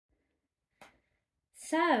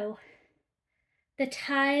So, the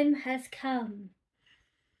time has come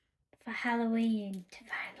for Halloween to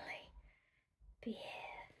finally be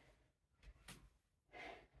here.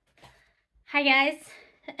 Hi guys,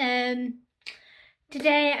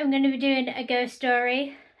 today I'm going to be doing a ghost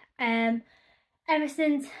story. Ever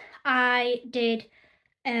since I did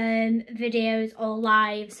videos or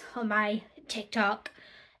lives on my TikTok,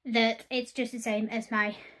 that it's just the same as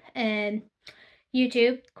my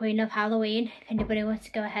YouTube, Queen of Halloween. If anybody wants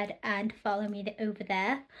to go ahead and follow me over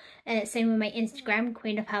there. Same with my Instagram,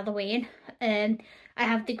 Queen of Halloween. I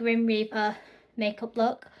have the Grim Reaper makeup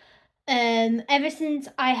look. Ever since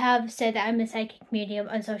I have said that I'm a psychic medium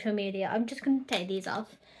on social media, I'm just going to take these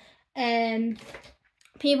off.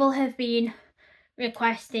 People have been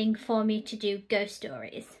requesting for me to do ghost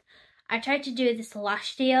stories. I tried to do this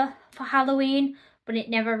last year for Halloween, but it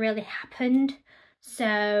never really happened.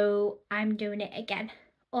 So I'm doing it again.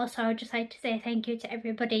 Also, I'd just like to say thank you to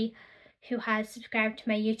everybody who has subscribed to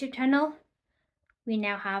my YouTube channel. We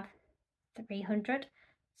now have 300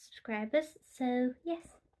 subscribers, so yes.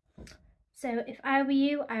 So if I were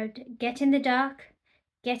you, I would get in the dark,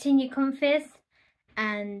 get in your comfies,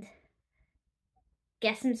 and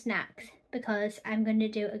get some snacks, because I'm going to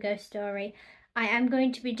do a ghost story. I am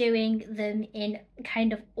going to be doing them in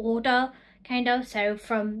kind of order, so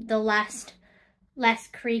from the less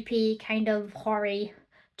creepy, kind of horror,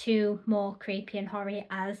 to more creepy and horror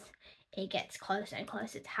as it gets closer and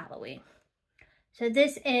closer to Halloween. So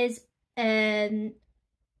this is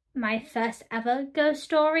my first ever ghost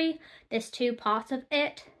story. There's 2 parts of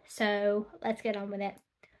it, so let's get on with it.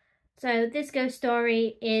 So this ghost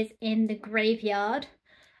story is in the graveyard,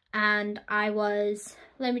 and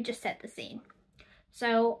let me just set the scene.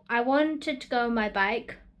 So I wanted to go on my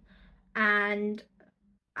bike, and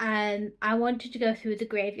I wanted to go through the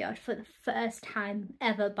graveyard for the first time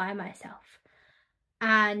ever by myself.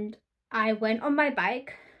 And I went on my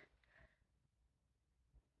bike.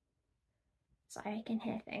 Sorry, I can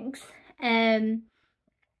hear things. And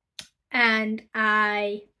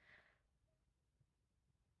I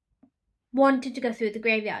wanted to go through the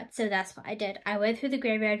graveyard, so that's what I did. I went through the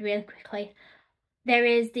graveyard really quickly. There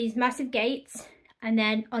is these massive gates, and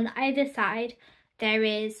then on either side there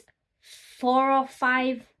is 4 or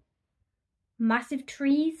 5 massive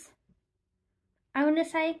trees, I want to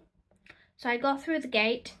say. So I got through the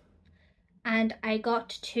gate and I got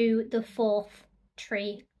to the 4th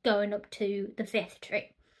tree, going up to the 5th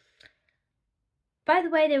tree. By the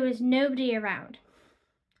way, there was nobody around.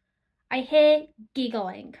 I hear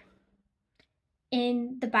giggling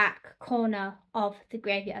in the back corner of the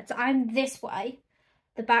graveyard. So I'm this way,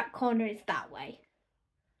 the back corner is that way.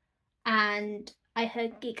 And I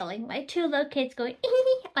heard giggling, like 2 little kids going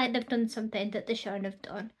like they've done something that they shouldn't have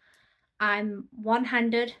done. I'm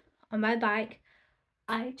one-handed on my bike.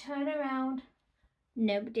 I turn around,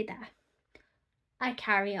 nobody there. I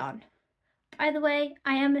carry on. By the way,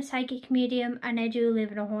 I am a psychic medium and I do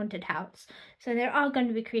live in a haunted house, so there are going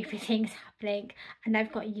to be creepy things happening, and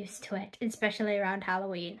I've got used to it, especially around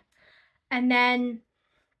Halloween. And then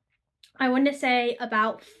I want to say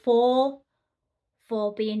about 4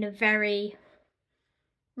 being a very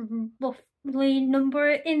roughly number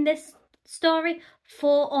in this story,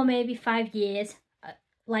 4 or maybe 5 years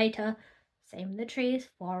later, same with the trees,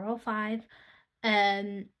 4 or 5,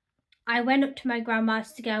 I went up to my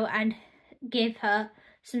grandma's to go and give her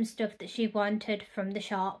some stuff that she wanted from the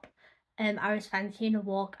shop. I was fancying a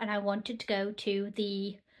walk, and I wanted to go to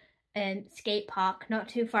the skate park not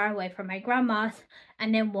too far away from my grandma's,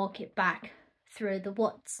 and then walk it back through the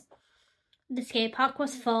woods. The skate park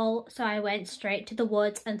was full, so I went straight to the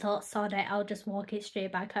woods and thought, sod it, I'll just walk it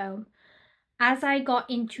straight back home. As I got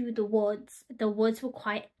into the woods were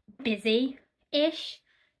quite busy-ish,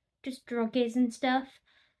 just druggies and stuff,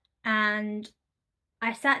 and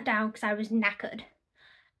I sat down because I was knackered,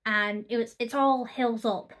 and it's all hills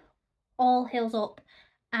up,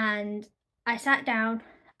 and I sat down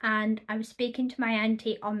and I was speaking to my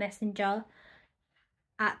auntie on Messenger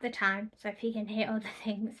at the time, so if you can hear other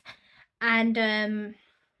things. And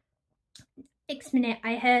next minute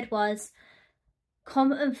I heard was,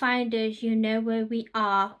 "Come and find us, you know where we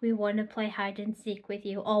are, we want to play hide and seek with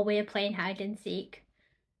you," or "we're playing hide and seek."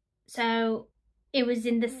 So it was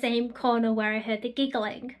in the same corner where I heard the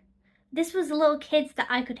giggling. This was little kids that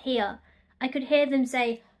I could hear. I could hear them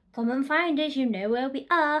say, "Come and find us, you know where we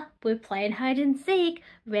are, we're playing hide and seek,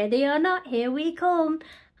 ready or not, here we come."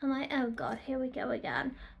 I'm like, oh god, here we go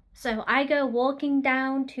again. So I go walking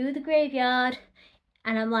down to the graveyard,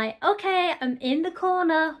 and I'm like, okay, I'm in the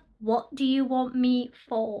corner, what do you want me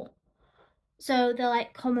for? So they're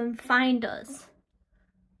like, "Come and find us."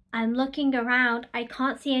 I'm looking around, I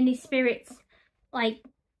can't see any spirits like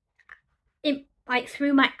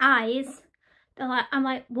through my eyes. I'm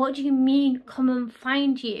like, what do you mean come and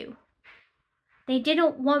find you? They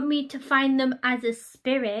didn't want me to find them as a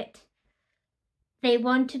spirit. They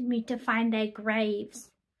wanted me to find their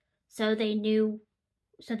graves. So then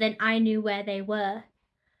I knew where they were.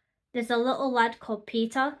 There's a little lad called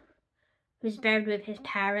Peter who's buried with his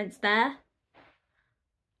parents there.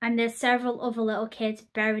 And there's several other little kids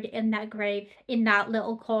buried in that grave, in that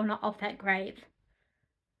little corner of that grave.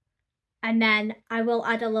 And then I will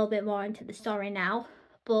add a little bit more into the story now.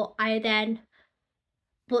 But then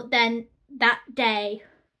that day,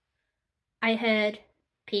 I heard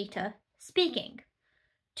Peter speaking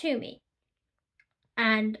to me.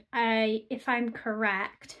 And if I'm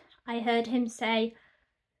correct, I heard him say,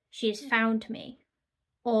 "She's found me,"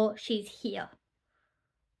 or "She's here."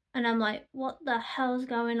 And I'm like, what the hell's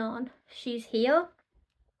going on? She's here?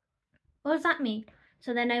 What does that mean?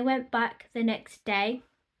 So then I went back the next day.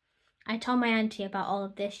 I told my auntie about all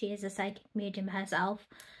of this. She is a psychic medium herself.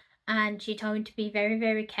 And she told me to be very,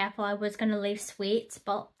 very careful. I was going to leave sweets,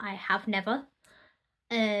 but I have never.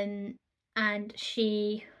 And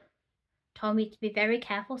she told me to be very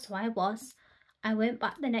careful, so I was. I went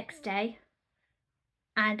back the next day.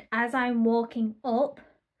 And as I'm walking up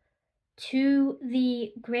to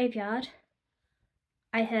the graveyard,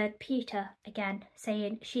 I heard Peter again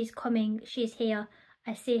saying, "She's coming, she's here,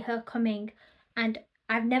 I see her coming." And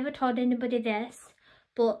I've never told anybody this,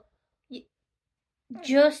 but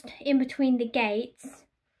just in between the gates,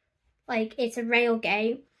 like it's a rail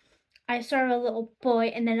gate, I saw a little boy,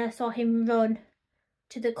 and then I saw him run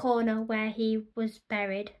to the corner where he was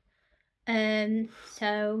buried.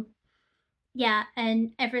 So yeah,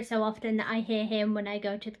 and every so often I hear him when I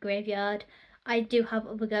go to the graveyard. I do have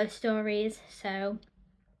other ghost stories, so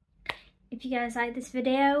if you guys like this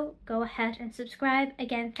video, go ahead and subscribe.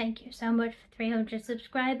 Again, thank you so much for 300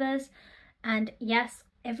 subscribers. And yes,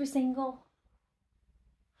 every single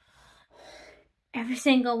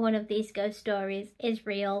one of these ghost stories is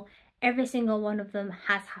real. Every single one of them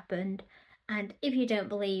has happened. And if you don't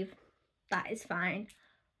believe, that is fine.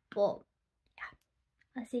 But yeah,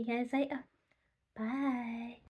 I'll see you guys later. Bye.